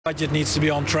Budget needs to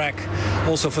be on track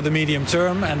also for the medium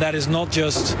term, and that is not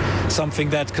just something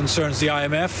that concerns the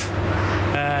IMF.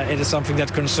 It is something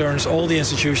that concerns all the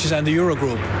institutions and the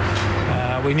Eurogroup.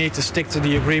 We need to stick to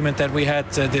the agreement that we had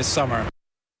this summer.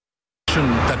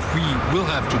 That we will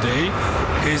have today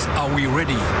is, are we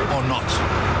ready or not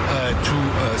to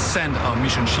send our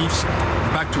mission chiefs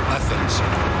back to Athens?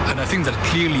 And I think that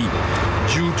clearly,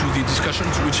 due to the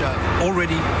discussions which are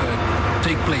already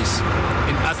take place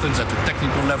in Athens at the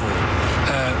technical level,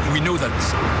 we know that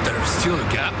there is still a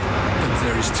gap, that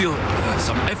there is still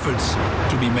some efforts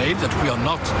to be made, that we are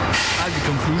not at the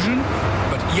conclusion.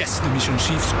 But yes, the mission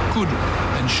chiefs could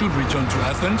and should return to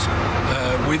Athens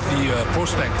with the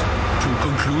prospect to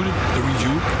conclude the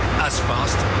review as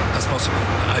fast as possible.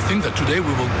 I think that today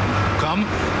we will come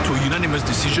to a unanimous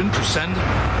decision to send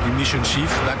the mission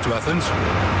chief back to Athens.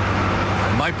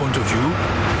 My point of view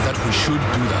is that we should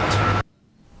do that.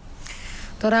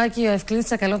 Τώρα και ο Ευκλήδης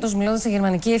Τσακαλώτος, μιλώντας στη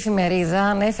γερμανική εφημερίδα,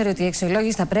 ανέφερε ότι η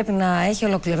αξιολόγηση θα πρέπει να έχει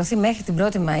ολοκληρωθεί μέχρι την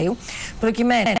 1η Μαΐου, προκειμένου